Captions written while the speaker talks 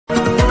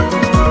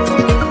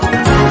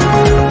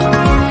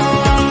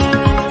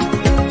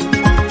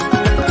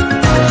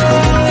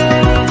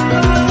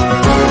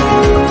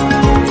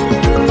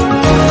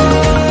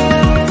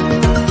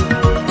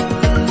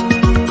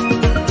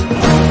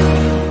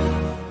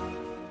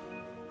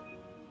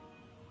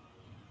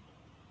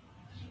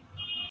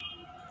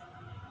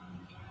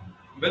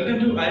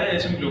Welcome to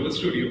IIHM Global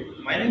Studio.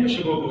 My name is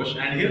Shubho Ghosh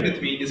and here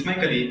with me is my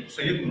colleague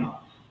Sayed Muna.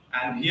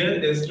 And here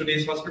is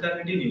today's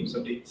hospitality news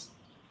updates.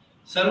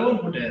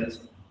 Sarovar Hotels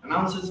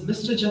announces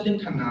Mr.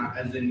 Jatin Khanna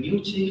as the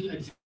new Chief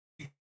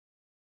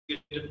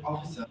Executive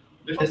Officer.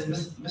 Before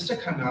this, Mr.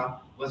 Khanna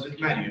was with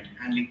Marriott,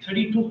 handling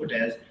 32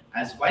 hotels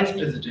as Vice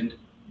President,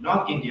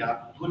 North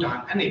India,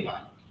 Bhutan and Nepal.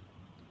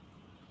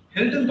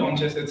 Hilton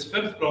launches its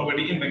fifth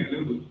property in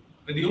Bengaluru.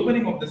 With the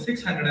opening of the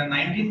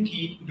 619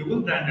 key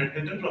dual-branded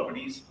Hilton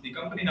properties, the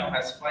company now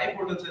has 5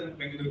 hotels in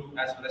Bengaluru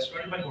as well as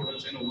 25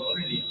 hotels in overall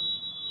India.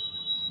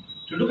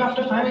 To look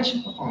after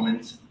financial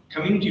performance,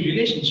 community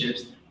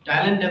relationships,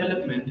 talent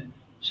development,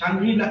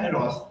 Shangri-La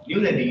Eros,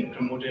 New Delhi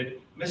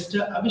promoted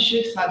Mr.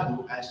 Abhishek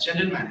Sadhu as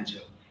General Manager.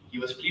 He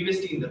was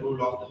previously in the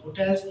role of the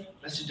hotel's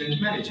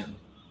Resident Manager.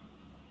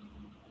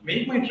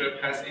 Make My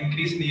Trip has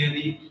increased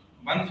nearly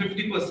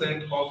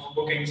 150% of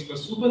bookings for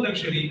super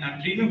luxury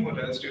and premium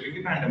hotels during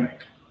the pandemic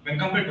when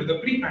compared to the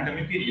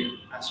pre-pandemic period,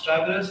 as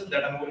travelers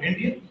that are more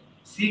Indian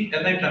seek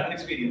allied travel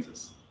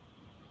experiences.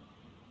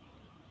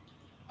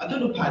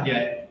 Atul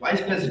Upadhyay,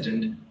 Vice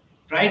President,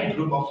 Pride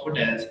Group of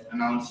Hotels,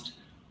 announced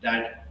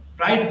that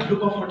Pride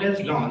Group of Hotels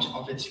launch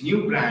of its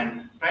new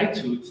brand, Pride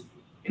Suites,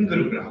 in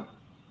Gurugram.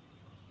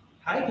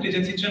 Hyatt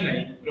Regency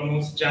Chennai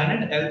promotes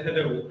Janet L.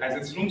 Thaddeau as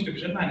its rooms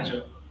division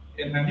manager.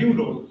 In her new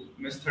role,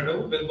 Ms.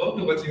 Thaddeau will work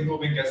towards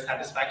improving guest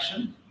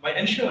satisfaction by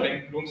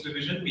ensuring rooms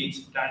division meets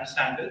brand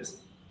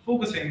standards,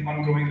 focusing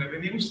on growing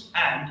revenues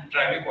and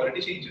driving quality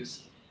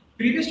changes.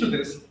 Previous to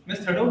this, Ms.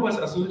 Thaddeau was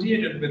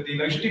associated with the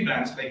luxury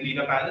brands like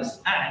Leela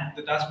Palace and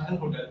the Taj Mahal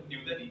Hotel,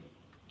 New Delhi.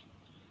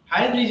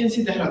 Hyatt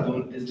Regency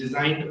Dehradun is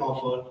designed to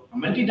offer a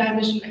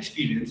multi-dimensional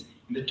experience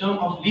in the term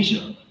of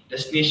leisure,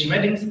 destination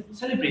weddings,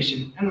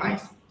 celebration, and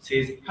MICE,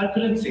 says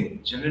Harkaran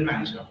Singh, General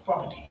Manager of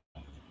Property.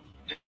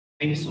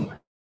 Thank you so much.